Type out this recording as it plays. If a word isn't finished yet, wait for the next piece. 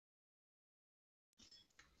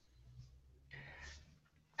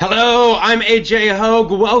Hello, I'm AJ Hogue.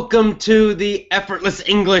 Welcome to the Effortless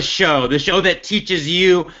English Show, the show that teaches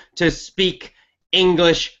you to speak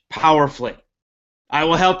English powerfully. I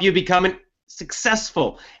will help you become a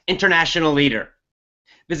successful international leader.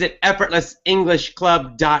 Visit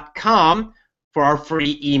effortlessenglishclub.com for our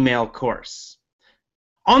free email course.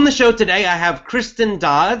 On the show today, I have Kristen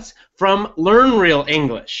Dodds from Learn Real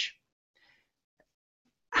English.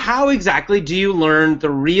 How exactly do you learn the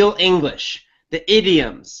real English, the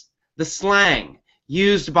idioms, the slang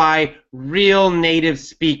used by real native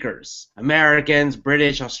speakers, Americans,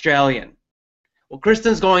 British, Australian? Well,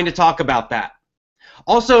 Kristen's going to talk about that.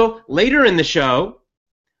 Also, later in the show,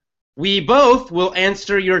 we both will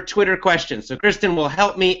answer your Twitter questions. So Kristen will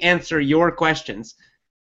help me answer your questions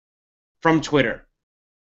from Twitter.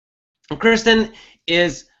 And Kristen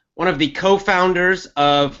is one of the co-founders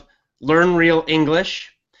of Learn Real English,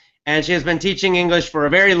 and she has been teaching English for a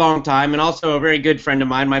very long time, and also a very good friend of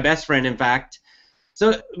mine, my best friend, in fact. So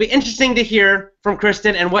it'll be interesting to hear from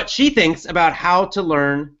Kristen and what she thinks about how to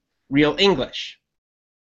learn real English.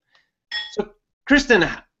 So, Kristen,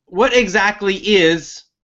 what exactly is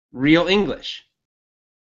real English?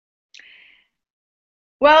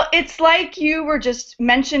 Well, it's like you were just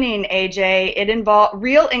mentioning, AJ.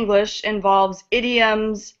 Real English involves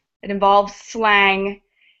idioms, it involves slang,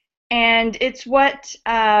 and it's what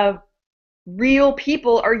real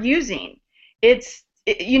people are using.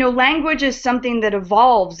 Language is something that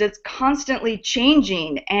evolves. It's constantly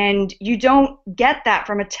changing, and you don't get that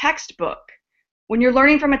from a textbook. When you're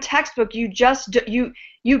learning from a textbook, you get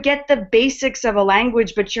the basics of a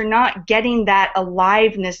language, but you're not getting that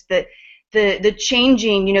aliveness, the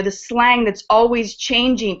changing, the slang that's always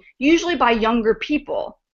changing, usually by younger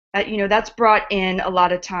people. That's brought in a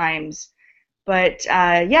lot of times. But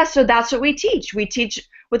so that's what we teach. We teach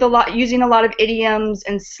using a lot of idioms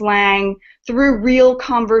and slang through real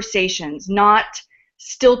conversations, not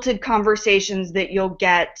stilted conversations that you'll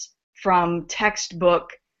get from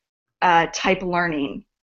textbook type learning.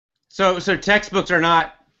 So textbooks are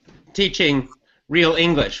not teaching real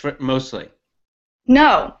English mostly?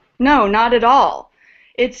 No, not at all.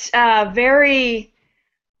 It's very,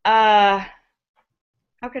 how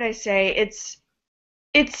could I say?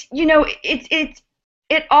 It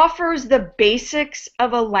offers the basics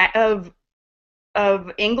of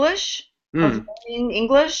English, of learning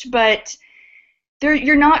English, but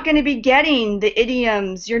you're not going to be getting the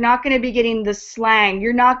idioms. You're not going to be getting the slang.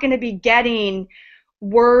 You're not going to be getting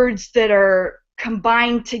words that are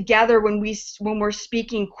combined together when we're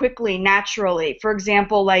speaking quickly, naturally. For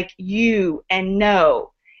example, like you and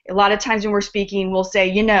know. A lot of times when we're speaking, we'll say,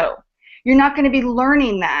 you know. You're not going to be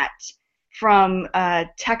learning that from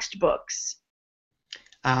textbooks.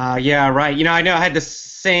 Yeah, right. I know I had the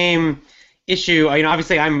same issue.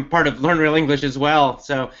 Obviously I'm part of Learn Real English as well.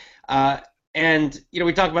 So,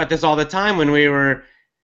 we talk about this all the time when we were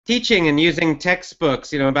teaching and using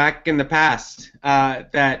textbooks, back in the past,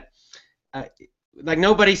 that like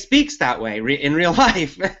nobody speaks that way in real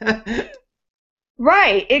life.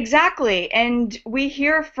 Right, exactly. And we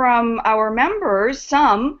hear from our members,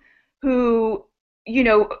 some who,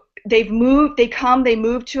 they move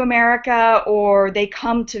to America, or they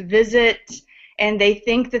come to visit, and they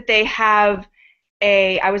think that they have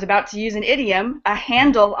I was about to use an idiom, a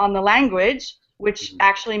handle on the language, which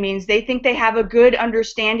actually means they think they have a good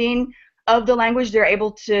understanding of the language. They're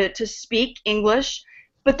able to speak English,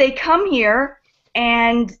 but they come here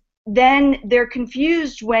and then they're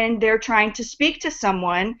confused when they're trying to speak to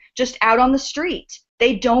someone just out on the street.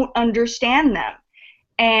 They don't understand them.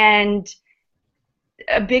 And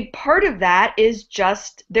a big part of that is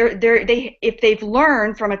just if they've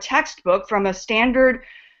learned from a textbook, from a standard,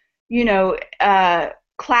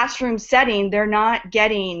 classroom setting, they're not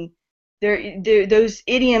getting those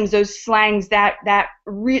idioms, those slangs, that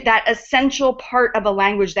essential part of a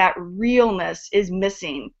language, that realness is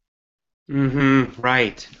missing.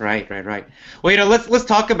 Right. Well, let's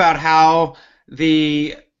talk about how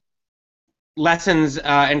the lessons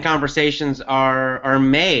and conversations are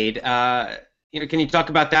made. Can you talk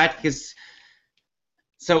about that?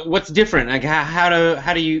 So what's different? Like how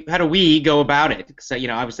do we go about it? So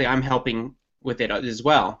obviously I'm helping with it as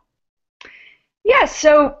well. Yeah.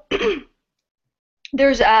 So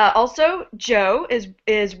there's also Joe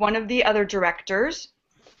is one of the other directors,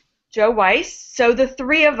 Joe Weiss. So the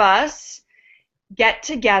three of us get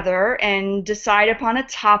together and decide upon a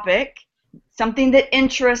topic, something that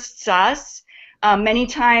interests us. Many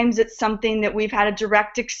times it's something that we've had a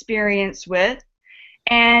direct experience with,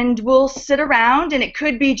 and we'll sit around, and it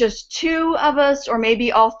could be just two of us or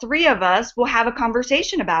maybe all three of us will have a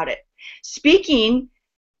conversation about it. Speaking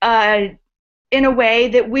in a way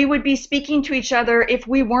that we would be speaking to each other if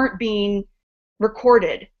we weren't being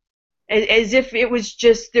recorded, as if it was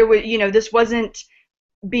just there was, this wasn't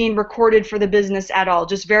being recorded for the business at all,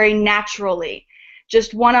 just very naturally,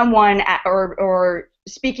 just one-on-one, or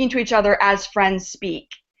speaking to each other as friends speak.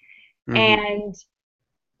 Mm-hmm. And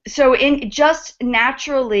so in just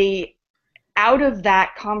naturally out of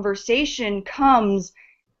that conversation comes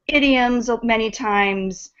idioms many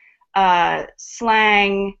times,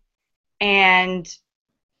 slang, and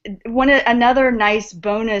another nice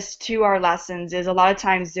bonus to our lessons is a lot of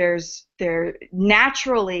times there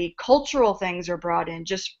naturally cultural things are brought in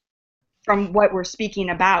just from what we're speaking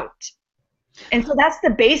about. And so that's the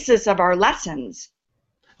basis of our lessons.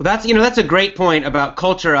 Well, that's a great point about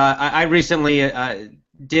culture. I recently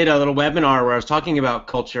did a little webinar where I was talking about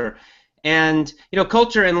culture, and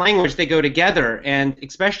culture and language, they go together, and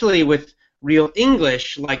especially with real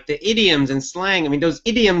English, like the idioms and slang. I mean, those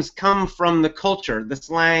idioms come from the culture. The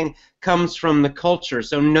slang comes from the culture.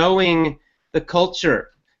 So knowing the culture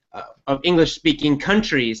of English-speaking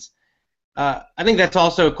countries, I think that's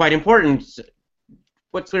also quite important.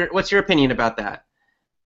 What's your opinion about that?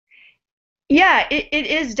 Yeah, it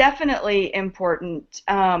is definitely important.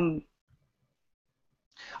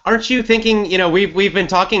 Aren't you thinking, we've been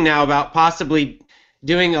talking now about possibly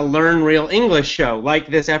doing a Learn Real English show, like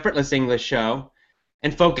this Effortless English show,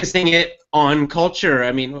 and focusing it on culture.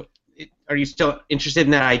 I mean, are you still interested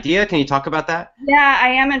in that idea? Can you talk about that? Yeah, I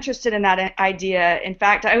am interested in that idea. In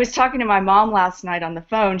fact, I was talking to my mom last night on the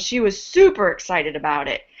phone. She was super excited about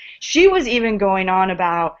it. She was even going on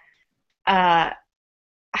about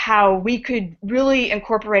how we could really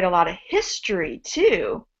incorporate a lot of history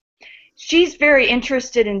too. She's very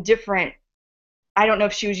interested in different, I don't know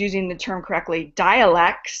if she was using the term correctly,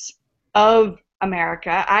 dialects of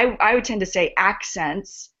America. I would tend to say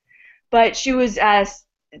accents, but she was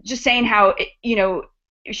just saying how,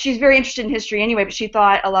 she's very interested in history anyway, but she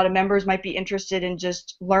thought a lot of members might be interested in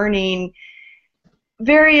just learning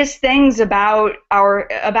various things about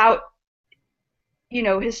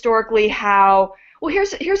historically how, well,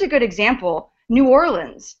 here's a good example, New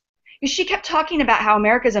Orleans. She kept talking about how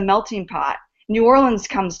America's a melting pot. New Orleans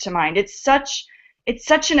comes to mind. It's such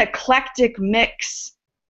an eclectic mix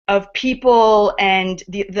of people, and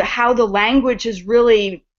how the language has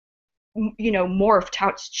really morphed, how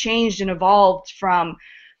it's changed and evolved from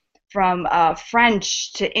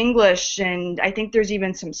French to English, and I think there's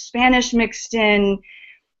even some Spanish mixed in.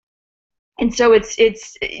 And so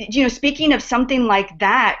it's speaking of something like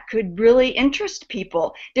that could really interest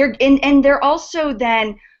people. They're also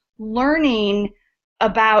then learning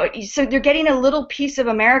about, so they're getting a little piece of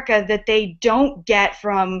America that they don't get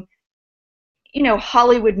from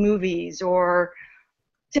Hollywood movies or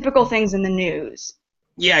typical things in the news.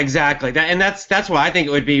 Yeah, exactly. That's why I think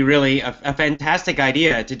it would be really a fantastic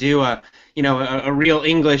idea to do a real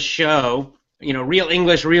English show, real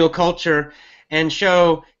English, real culture, and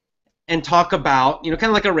show and talk about, kind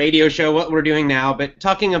of like a radio show, what we're doing now, but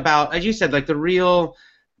talking about, as you said, like the real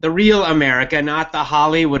America, not the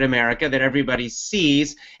Hollywood America that everybody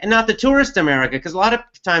sees, and not the tourist America, because a lot of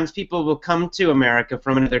times people will come to America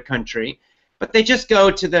from another country, but they just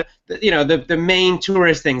go to the main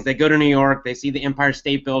tourist things. They go to New York, they see the Empire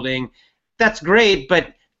State Building. That's great,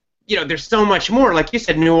 but there's so much more. Like you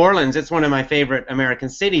said, New Orleans, it's one of my favorite American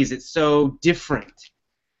cities. It's so different.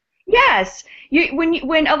 Yes,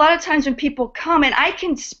 when a lot of times when people come, and I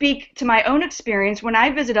can speak to my own experience when I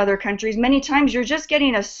visit other countries, many times you're just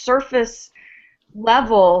getting a surface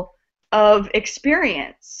level of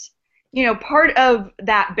experience. Part of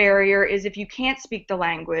that barrier is if you can't speak the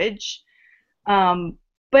language,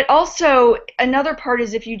 but also another part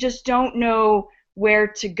is if you just don't know where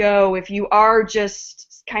to go, if you are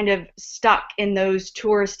just kind of stuck in those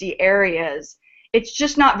touristy areas, it's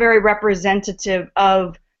just not very representative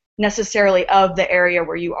necessarily of the area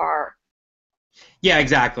where you are. Yeah,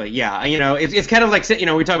 exactly. Yeah, it's kind of like,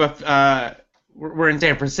 we talk about we're in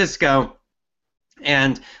San Francisco,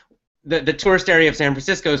 and the tourist area of San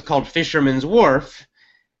Francisco is called Fisherman's Wharf,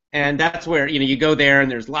 and that's where you go there,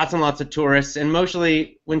 and there's lots and lots of tourists, and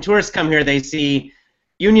mostly when tourists come here, they see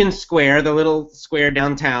Union Square, the little square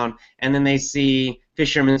downtown, and then they see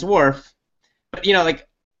Fisherman's Wharf. But like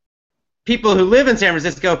people who live in San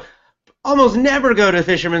Francisco almost never go to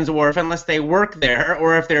Fisherman's Wharf unless they work there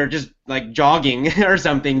or if they're just like jogging or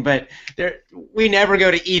something. But we never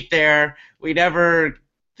go to eat there. We never,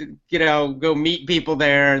 go meet people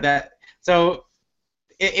there. So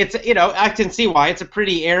it's I can see why it's a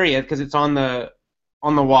pretty area because it's on the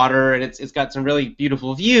water and it's got some really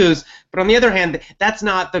beautiful views. But on the other hand, that's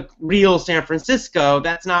not the real San Francisco.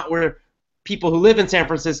 That's not where people who live in San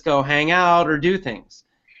Francisco hang out or do things.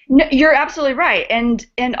 No, you're absolutely right. And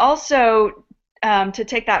also to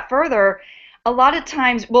take that further, a lot of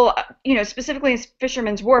times, well, specifically in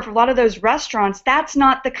Fisherman's Wharf, a lot of those restaurants, that's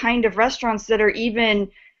not the kind of restaurants that are even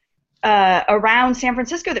around San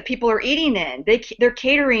Francisco that people are eating in. They're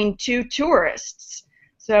catering to tourists.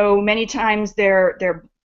 So many times they're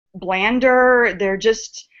blander. They're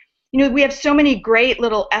just, we have so many great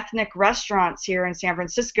little ethnic restaurants here in San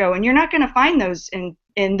Francisco, and you're not going to find those in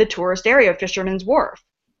the tourist area of Fisherman's Wharf.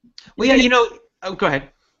 Well, yeah, oh, go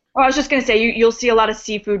ahead. Well, I was just going to say you'll see a lot of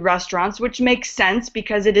seafood restaurants, which makes sense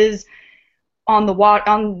because it is on the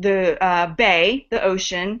bay, the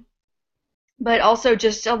ocean, but also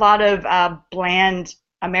just a lot of bland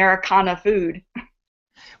Americana food.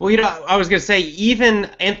 Well, I was going to say even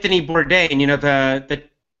Anthony Bourdain,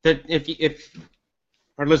 if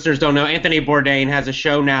our listeners don't know, Anthony Bourdain has a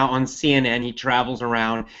show now on CNN. He travels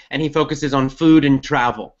around and he focuses on food and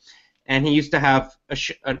travel. And he used to have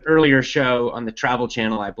an earlier show on the Travel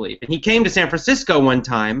Channel, I believe. And he came to San Francisco one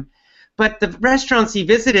time, but the restaurants he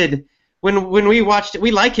visited, when we watched it,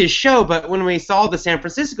 we like his show, but when we saw the San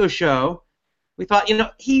Francisco show, we thought,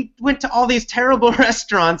 he went to all these terrible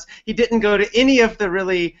restaurants. He didn't go to any of the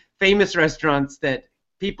really famous restaurants that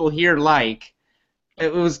people here like.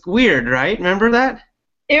 It was weird, right? Remember that?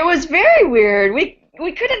 It was very weird. We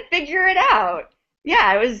couldn't figure it out.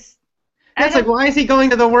 Yeah, it was. That's like, why is he going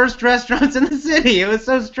to the worst restaurants in the city? It was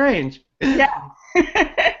so strange. Yeah.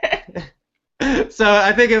 So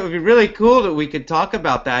I think it would be really cool that we could talk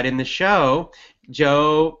about that in the show,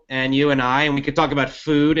 Joe and you and I, and we could talk about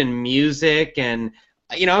food and music, and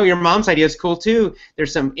your mom's idea is cool too.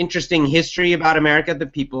 There's some interesting history about America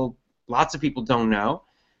that lots of people don't know.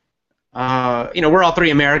 We're all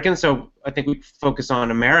three Americans, so I think we focus on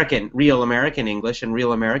real American English and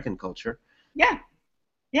real American culture. Yeah.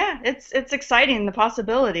 Yeah, it's exciting, the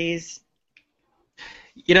possibilities.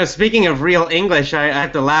 Speaking of real English, I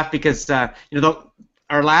have to laugh because our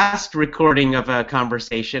last recording of a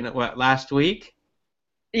conversation, last week?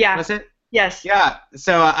 Yeah. Was it? Yes. Yeah.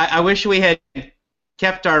 So I wish we had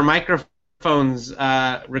kept our microphones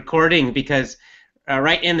recording because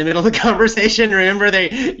right in the middle of the conversation, remember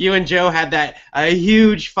you and Joe had a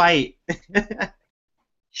huge fight.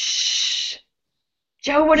 Shh.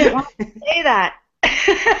 Joe wouldn't want to say that.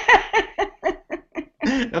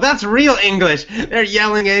 Now that's real English. They're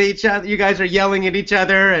yelling at each other. You guys are yelling at each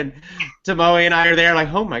other, and Tomoe and I are there like,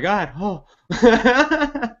 oh my God. Oh.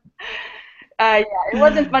 Yeah, it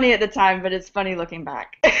wasn't funny at the time, but it's funny looking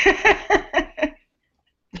back.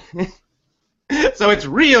 So it's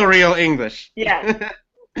real English. Yeah.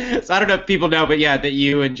 So I don't know if people know, but yeah, that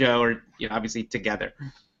you and Joe are obviously together.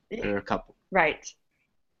 They're a couple. Right.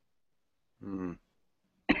 Hmm.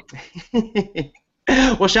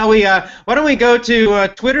 Well, shall we? Why don't we go to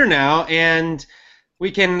Twitter now, and we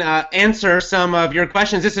can answer some of your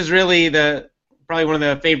questions. This is really probably one of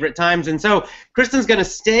the favorite times, and so Kristen's going to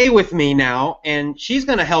stay with me now, and she's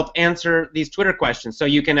going to help answer these Twitter questions. So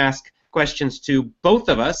you can ask questions to both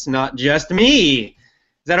of us, not just me. Is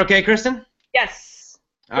that okay, Kristen? Yes.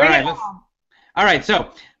 All right. All right.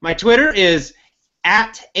 So my Twitter is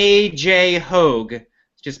 @AJHogue.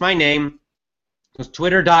 It's just my name. So it's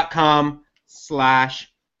twitter.com/ and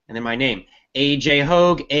then my name,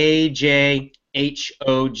 AJHogue,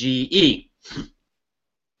 AJHOGE.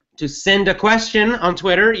 To send a question on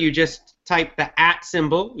Twitter, you just type the @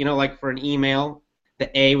 symbol, like for an email, the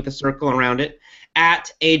A with a circle around it,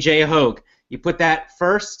 @AJHogue. You put that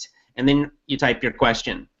first, and then you type your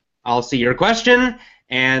question. I'll see your question,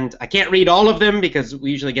 and I can't read all of them because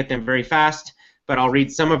we usually get them very fast, but I'll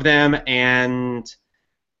read some of them, and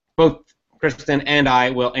both Kristen and I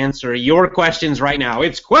will answer your questions right now.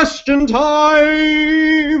 It's question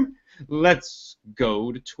time! Let's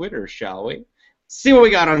go to Twitter, shall we? See what we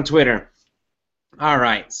got on Twitter. All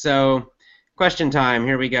right, so question time.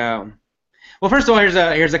 Here we go. Well, first of all,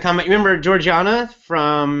 here's a comment. Remember Georgiana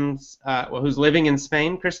from who's living in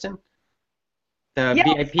Spain, Kristen? The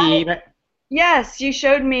VIP. Yes, you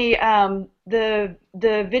showed me the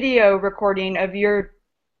video recording of your.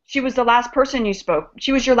 She was the last person you spoke.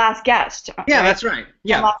 She was your last guest. Yeah, right? That's right.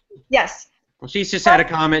 Yeah. Yes. Well, she's just had a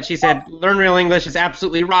comment. She said, "Learn Real English is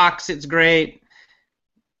absolutely rocks. It's great.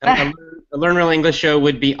 A Learn Real English show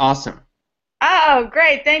would be awesome." Oh,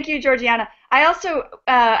 great. Thank you, Georgiana. I also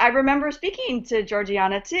I remember speaking to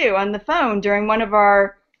Georgiana too on the phone during one of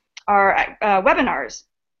our webinars.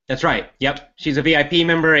 That's right. Yep. She's a VIP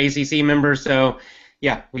member, ACC member. So,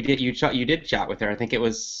 yeah, we did. You did chat with her. I think it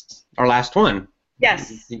was our last one.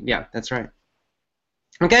 Yes. Yeah, that's right.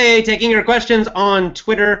 Okay, taking your questions on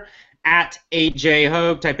Twitter, at AJ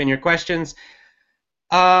Hogue. Type in your questions.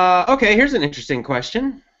 Okay, here's an interesting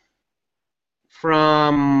question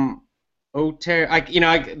from Oter.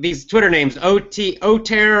 These Twitter names.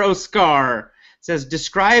 Oter Oscar says,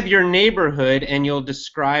 describe your neighborhood and you'll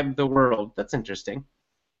describe the world. That's interesting.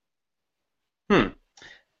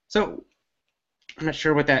 So I'm not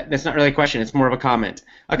sure what that's not really a question. It's more of a comment.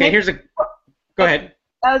 Okay, go ahead.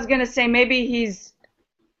 I was going to say maybe he's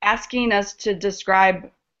asking us to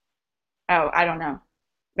describe, I don't know.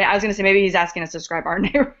 I was going to say maybe he's asking us to describe our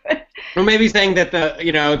neighborhood. Well, maybe he's saying that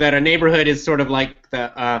that a neighborhood is sort of like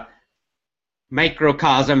the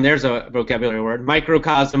microcosm. There's a vocabulary word.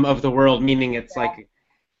 Microcosm of the world, meaning it's like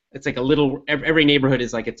a little. Every neighborhood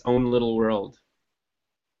is like its own little world.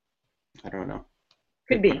 I don't know.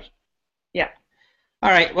 Could be. Yeah.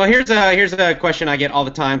 All right. Well, here's a question I get all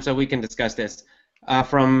the time, so we can discuss this.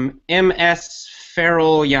 From MS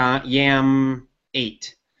Farrell Yam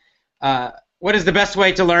 8. What is the best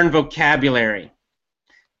way to learn vocabulary?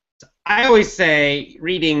 I always say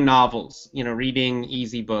reading novels. Reading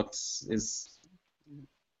easy books is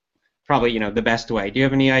probably the best way. Do you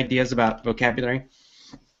have any ideas about vocabulary?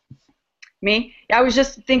 Me? I was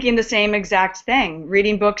just thinking the same exact thing.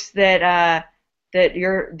 Reading books that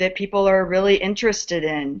people are really interested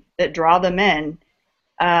in, that draw them in.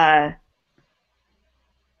 That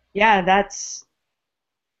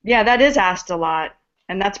is asked a lot,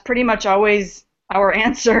 and that's pretty much always our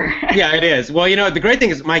answer. Yeah, it is. Well, the great thing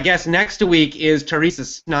is my guest next week is Teresa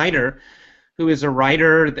Snyder, who is a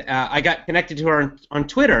writer. I got connected to her on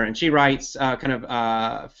Twitter, and she writes kind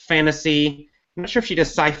of fantasy. I'm not sure if she does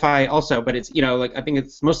sci-fi also, but it's I think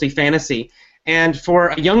it's mostly fantasy, and for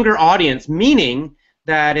a younger audience, meaning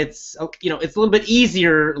that it's it's a little bit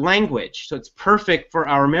easier language, so it's perfect for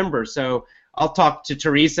our members. So I'll talk to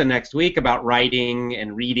Teresa next week about writing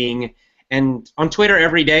and reading, and on Twitter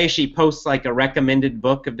every day she posts like a recommended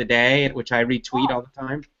book of the day, which I retweet all the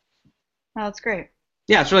time. Oh, that's great.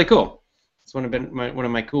 Yeah, it's really cool. It's one of the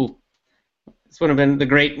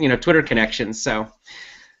great Twitter connections. So.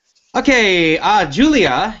 Okay,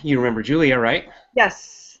 Julia, you remember Julia, right?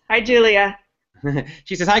 Yes. Hi, Julia.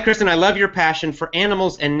 She says, hi, Kristen, I love your passion for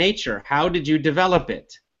animals and nature. How did you develop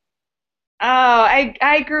it? Oh,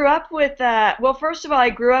 I grew up with, well, first of all,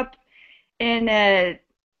 I grew up in a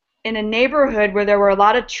neighborhood where there were a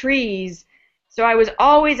lot of trees, so I was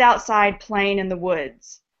always outside playing in the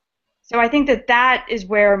woods. So I think that is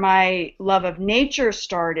where my love of nature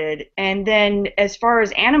started, and then as far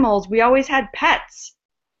as animals, we always had pets.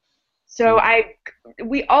 So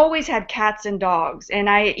we always had cats and dogs, and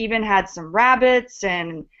I even had some rabbits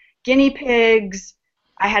and guinea pigs.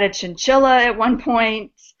 I had a chinchilla at one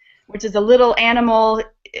point, which is a little animal.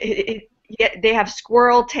 They have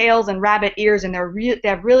squirrel tails and rabbit ears, and they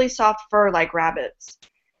have really soft fur like rabbits.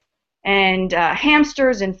 And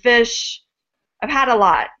hamsters and fish. I've had a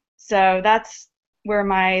lot. So that's where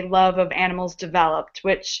my love of animals developed,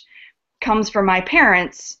 which comes from my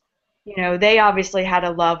parents. They obviously had a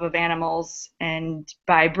love of animals, and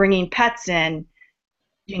by bringing pets in,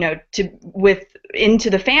 into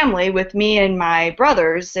the family with me and my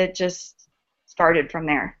brothers, it just started from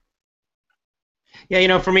there.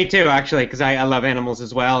 Yeah, for me too, actually, because I love animals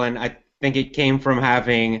as well, and I think it came from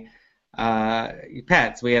having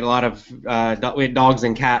pets. We had a lot of we had dogs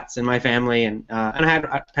and cats in my family, and I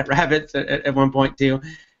had pet rabbits at one point too,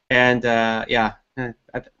 and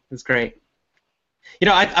it's great.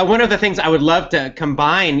 One of the things I would love to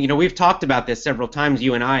combine, we've talked about this several times,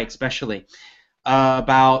 you and I especially,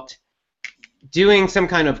 about doing some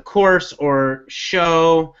kind of course or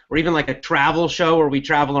show, or even like a travel show where we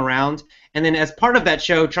travel around, and then as part of that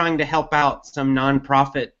show, trying to help out some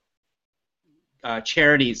nonprofit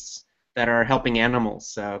charities that are helping animals.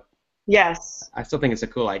 So yes, I still think it's a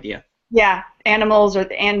cool idea. Yeah, animals or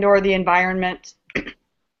the environment.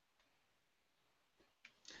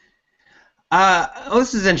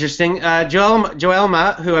 This is interesting.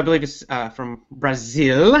 Joelma, who I believe is from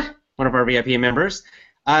Brazil, one of our VIP members,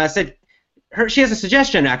 said she has a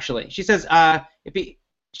suggestion. Actually, she says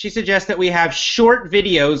she suggests that we have short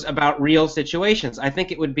videos about real situations. I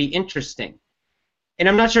think it would be interesting. And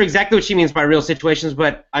I'm not sure exactly what she means by real situations,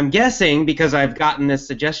 but I'm guessing because I've gotten this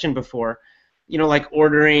suggestion before. Like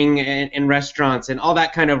ordering in restaurants and all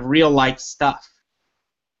that kind of real life stuff.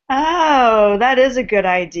 Oh, that is a good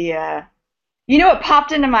idea. What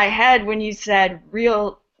popped into my head when you said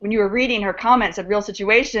when you were reading her comments of real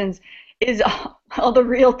situations is all the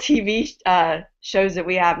real TV shows that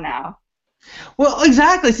we have now. Well,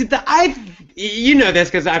 exactly. See, you know this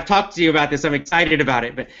because I've talked to you about this. I'm excited about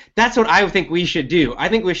it, but that's what I think we should do. I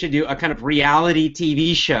think we should do a kind of reality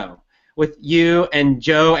TV show with you and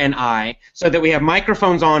Joe and I, so that we have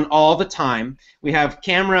microphones on all the time. We have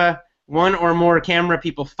one or more camera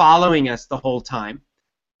people following us the whole time.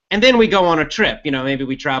 And then we go on a trip. Maybe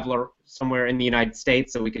we travel somewhere in the United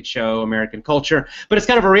States so we could show American culture. But it's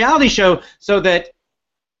kind of a reality show so that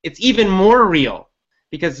it's even more real,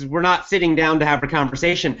 because we're not sitting down to have a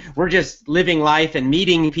conversation. We're just living life and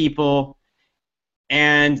meeting people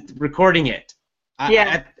and recording it.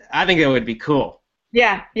 Yeah. I think it would be cool.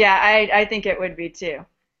 Yeah, I think it would be too.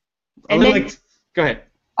 And then, go ahead.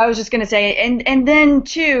 I was just going to say, and then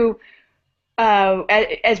too,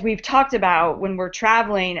 as we've talked about when we're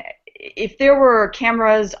traveling, if there were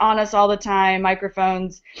cameras on us all the time,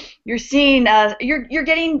 microphones, you're seeing you're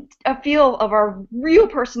getting a feel of our real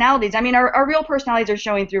personalities. I mean, our real personalities are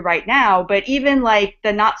showing through right now, but even like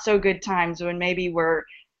the not so good times when maybe we're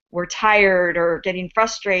tired or getting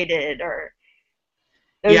frustrated or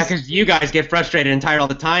yeah, because you guys get frustrated and tired all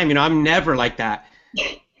the time. I'm never like that.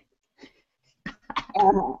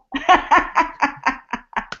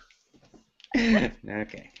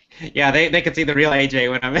 Okay. Yeah, they could see the real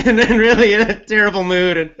AJ when I'm really in a terrible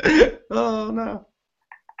mood and oh no.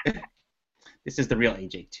 This is the real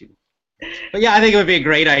AJ too. But yeah, I think it would be a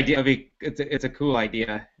great idea. It's a cool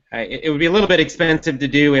idea. It would be a little bit expensive to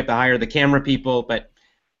do. We have to hire the camera people, but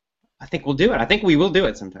I think we'll do it. I think we will do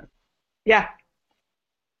it sometime. Yeah.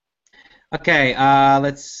 Okay,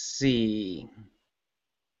 let's see.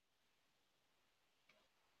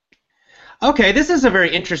 Okay, this is a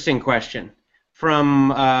very interesting question from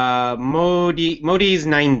Modi's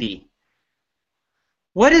 90.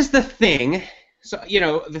 What is the thing,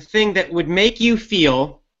 the thing that would make you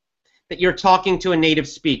feel that you're talking to a native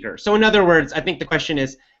speaker? So in other words, I think the question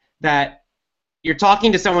is that you're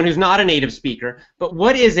talking to someone who's not a native speaker, but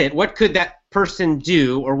what is it, what could that person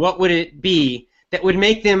do, or what would it be that would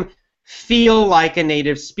make them feel like a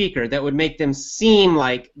native speaker, that would make them seem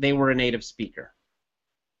like they were a native speaker?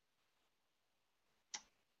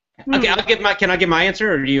 Okay, can I give my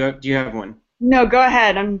answer, or do you have one? No, go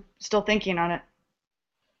ahead. I'm still thinking on it.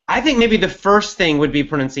 I think maybe the first thing would be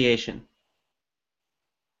pronunciation.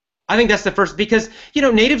 I think that's the first, because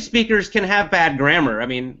native speakers can have bad grammar. I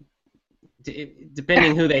mean,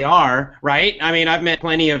 depending who they are, right? I mean, I've met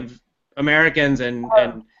plenty of Americans and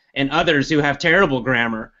others who have terrible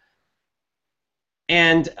grammar.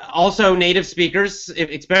 And also native speakers,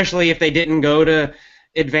 especially if they didn't go to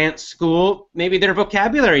advanced school, maybe their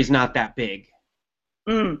vocabulary is not that big.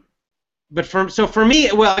 But for me,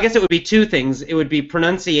 well, I guess it would be two things. It would be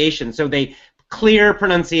pronunciation, so clear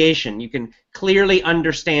pronunciation. You can clearly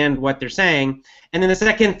understand what they're saying. And then the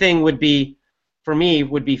second thing would be, for me,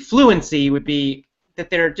 would be fluency, would be that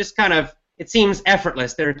they're just kind of, it seems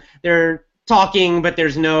effortless. They're talking, but they're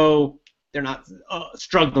not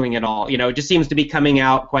struggling at all. It just seems to be coming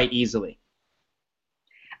out quite easily.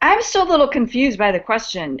 I'm still a little confused by the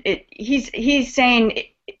question. He's saying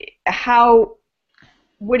how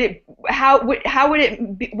would it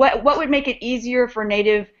be, what would make it easier for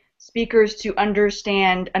native speakers to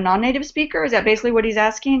understand a non-native speaker? Is that basically what he's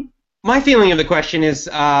asking? My feeling of the question is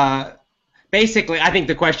basically, I think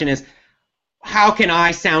the question is, how can I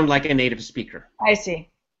sound like a native speaker? I see.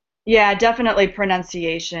 Yeah, definitely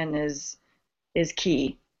pronunciation is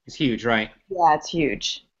key. It's huge, right? Yeah, it's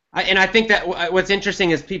huge. And I think that what's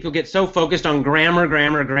interesting is people get so focused on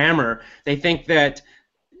grammar. They think that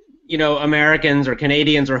Americans or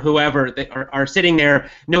Canadians or whoever are sitting there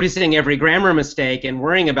noticing every grammar mistake and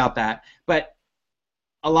worrying about that. But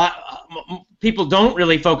people don't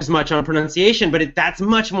really focus much on pronunciation, but that's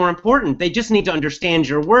much more important. They just need to understand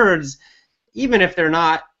your words, even if they're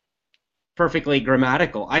not perfectly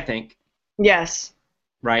grammatical, I think. Yes.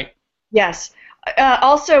 Right? Yes.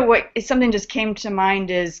 Also, something just came to mind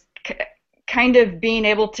is kind of being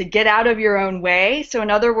able to get out of your own way. So in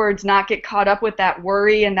other words, not get caught up with that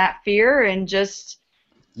worry and that fear, and just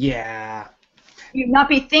not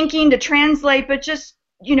be thinking to translate, but just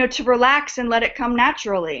to relax and let it come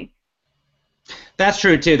naturally. That's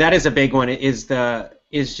true too. That is a big one. Is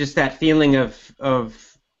just that feeling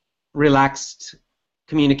of relaxed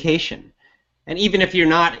communication. And even if you're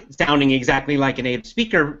not sounding exactly like a native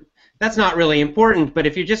speaker, that's not really important. But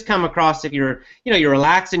if you just come across, if you're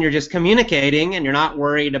relaxed and you're just communicating and you're not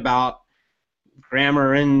worried about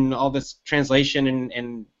grammar and all this translation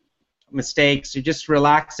and mistakes, you're just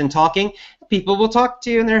relaxed and talking, people will talk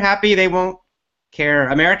to you and they're happy. They won't care.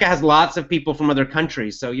 America has lots of people from other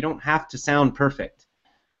countries, so you don't have to sound perfect.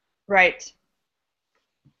 Right.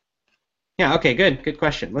 Yeah, okay, good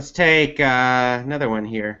question. Let's take another one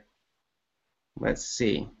here. Let's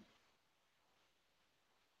see.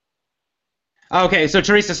 Okay, so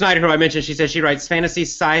Teresa Snyder, who I mentioned, she says she writes fantasy,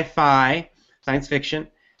 sci-fi, science fiction,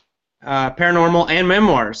 paranormal, and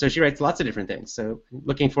memoir. So she writes lots of different things. So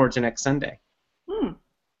looking forward to next Sunday. Hmm.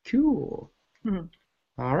 Cool. Hmm.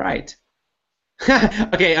 All right.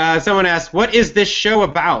 Okay, someone asked, what is this show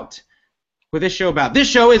about? What is this show about? This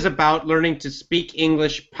show is about learning to speak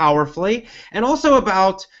English powerfully and also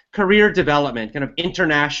about career development, kind of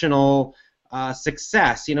international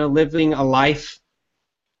success, you know, living a life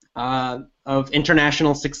of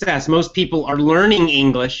international success. Most people are learning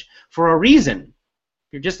English for a reason.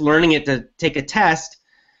 If you're just learning it to take a test,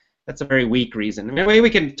 that's a very weak reason. I mean, maybe we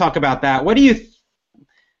can talk about that. What do you,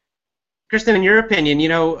 Kristen, in your opinion, you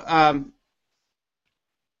know,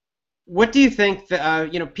 what do you think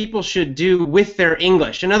that, you know, people should do with their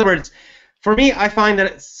English? In other words, for me, I find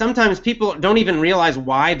that sometimes people don't even realize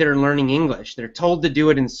why they're learning English. They're told to do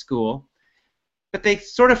it in school, but they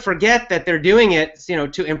sort of forget that they're doing it, you know,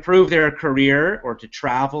 to improve their career or to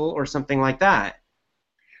travel or something like that.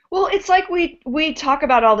 Well, it's like we talk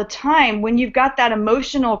about all the time. When you've got that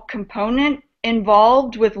emotional component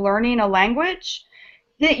involved with learning a language,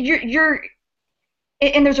 that you're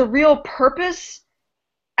and there's a real purpose.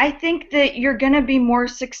 I think that you're going to be more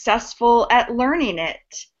successful at learning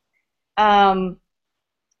it. Um,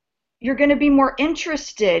 you're going to be more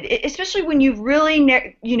interested, especially when you've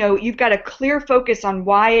really, you know, you've got a clear focus on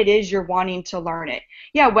why it is you're wanting to learn it.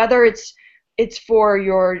 Yeah, whether it's for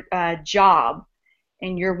your job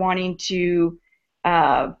and you're wanting to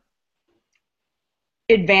uh,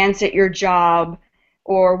 advance at your job,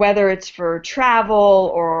 or whether it's for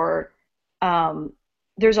travel, or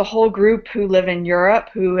there's a whole group who live in Europe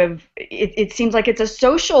who have, it seems like it's a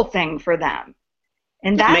social thing for them.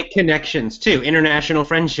 And that, Make connections too, international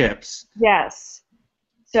friendships. yes.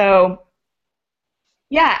 So,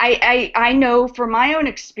 yeah, I know from my own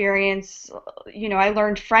experience, you know, I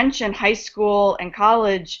learned French in high school and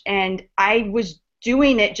college, and I was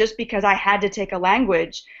doing it just because I had to take a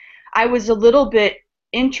language. I was a little bit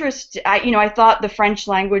interested, you know, I thought the French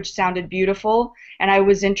language sounded beautiful, and I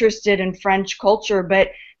was interested in French culture,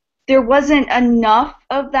 but there wasn't enough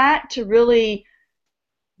of that to really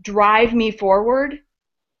drive me forward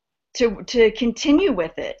to continue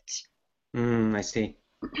with it. I see.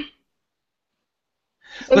 So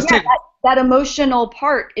Let's yeah, take. that emotional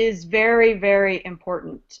part is very, very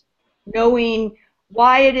important. Knowing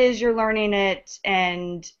why it is you're learning it,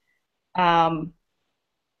 and um,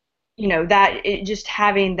 you know, just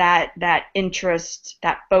having that interest,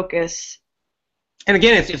 that focus. And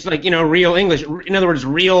again, it's like, you know, real English. In other words,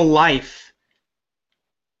 real life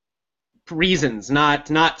reasons,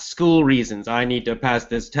 not school reasons. I need to pass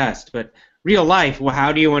this test, but real life. Well,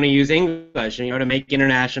 how do you want to use English? You know, to make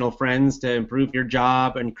international friends, to improve your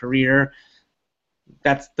job and career.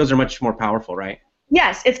 Those are much more powerful, right?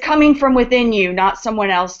 Yes, it's coming from within you, not someone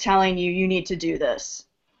else telling you you need to do this.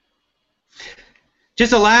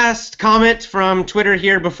 Just a last comment from Twitter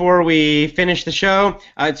here before we finish the show.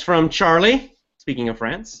 It's from Charlie, speaking of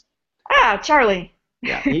France. Ah, Charlie.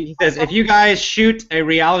 Yeah, he says, if you guys shoot a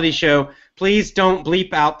reality show, please don't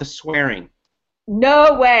bleep out the swearing.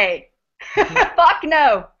 No way. Fuck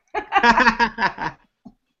no.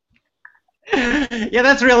 Yeah,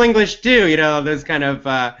 that's real English too, you know, those kind of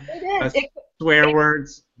It is. swear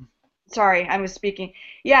words. Sorry, I was speaking.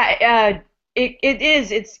 Yeah, it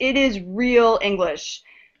is real English.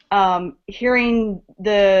 Hearing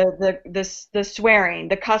the swearing,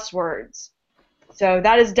 the cuss words. So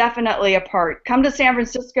that is definitely a part. Come to San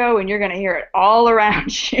Francisco and you're going to hear it all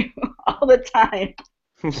around you all the time.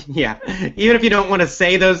 Yeah, even if you don't want to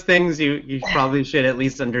say those things, you probably should at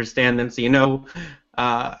least understand them so you know.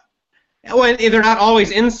 Well, they're not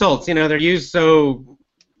always insults, you know, they're used so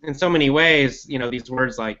in so many ways, you know, these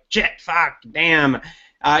words like shit, fuck, damn,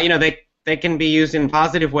 you know, they can be used in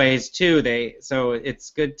positive ways too. So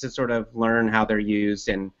it's good to sort of learn how they're used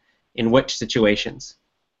and in which situations.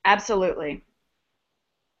 Absolutely.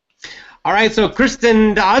 All right, so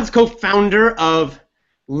Kristen Dodds, co-founder of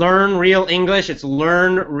Learn Real English. It's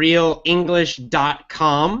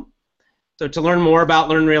learnrealenglish.com. So to learn more about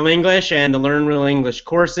Learn Real English and the Learn Real English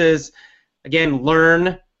courses, again,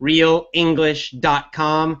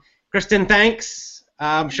 learnrealenglish.com. Kristen, thanks.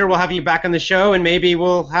 I'm sure we'll have you back on the show, and maybe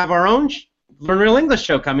we'll have our own Learn Real English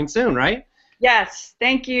show coming soon, right? Yes.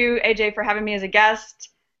 Thank you, AJ, for having me as a guest.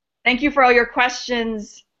 Thank you for all your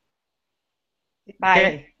questions. Bye.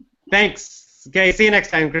 Okay. Thanks. Okay, see you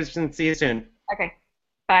next time, Kristen. See you soon. Okay.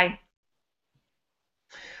 Bye.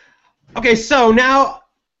 Okay, so now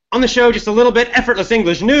on the show, just a little bit effortless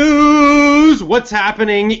English news. What's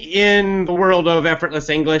happening in the world of effortless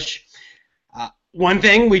English? One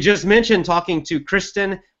thing we just mentioned, talking to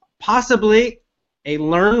Kristen, possibly a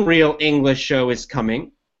Learn Real English show is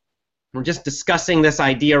coming. We're just discussing this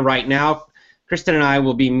idea right now. Kristen and I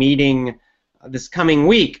will be meeting this coming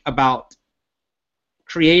week about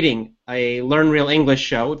creating a Learn Real English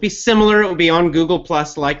show. It would be similar. It would be on Google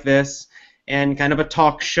Plus like this, and kind of a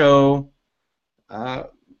talk show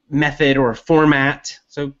method or format.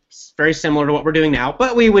 So it's very similar to what we're doing now.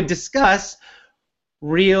 But we would discuss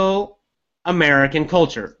real American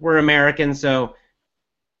culture. We're American, so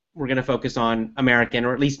we're going to focus on American,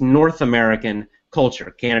 or at least North American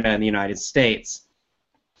culture, Canada and the United States.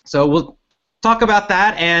 So we'll talk about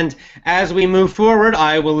that, and as we move forward,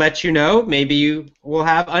 I will let you know. Maybe you will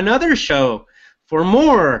have another show for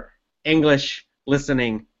more English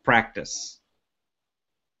listening practice.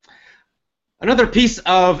 Another piece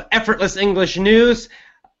of effortless English news.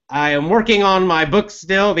 I am working on my book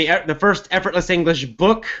still, the first Effortless English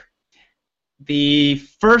book. The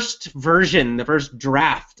first version, the first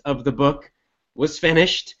draft of the book was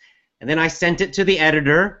finished, and then I sent it to the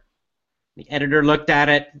editor. The editor looked at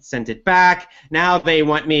it, sent it back. Now they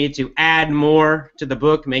want me to add more to the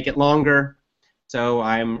book, make it longer. So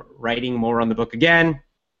I'm writing more on the book again.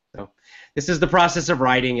 So this is the process of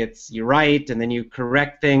writing. It's you write, and then you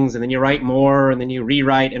correct things, and then you write more, and then you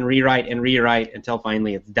rewrite and rewrite and rewrite until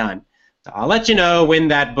finally it's done. So I'll let you know when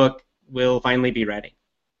that book will finally be ready.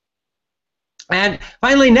 And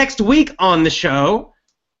finally, next week on the show,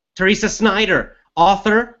 Teresa Snyder,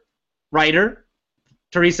 author, writer,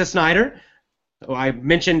 Teresa Snyder, who I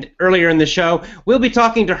mentioned earlier in the show. We'll be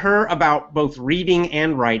talking to her about both reading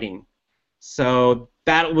and writing. So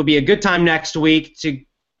that will be a good time next week to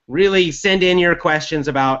really send in your questions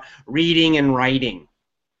about reading and writing.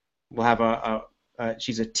 We'll have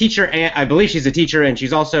she's a teacher, and I believe she's a teacher, and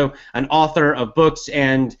she's also an author of books,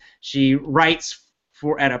 and she writes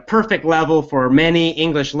at a perfect level for many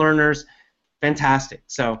English learners. Fantastic.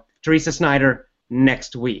 So Teresa Snyder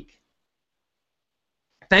next week.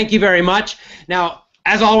 Thank you very much. Now,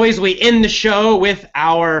 as always, we end the show with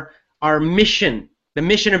our mission, the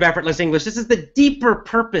mission of Effortless English. This is the deeper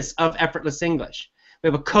purpose of Effortless English. We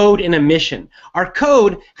have a code and a mission. Our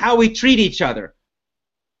code, how we treat each other,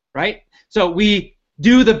 right? So we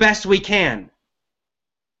do the best we can.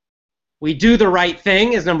 We do the right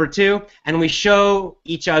thing is number 2, and we show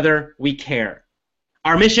each other we care.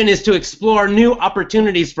 Our mission is to explore new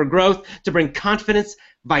opportunities for growth, to bring confidence,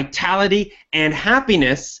 vitality, and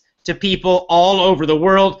happiness to people all over the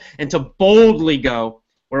world, and to boldly go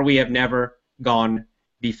where we have never gone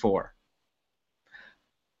before.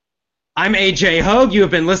 I'm AJ Hogue. You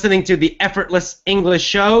have been listening to the Effortless English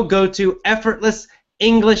Show. Go to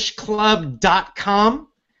effortlessenglishclub.com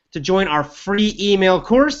to join our free email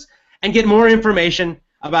course and get more information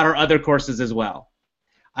about our other courses as well.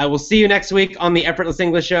 I will see you next week on the Effortless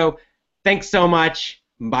English Show. Thanks so much.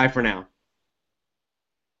 Bye for now.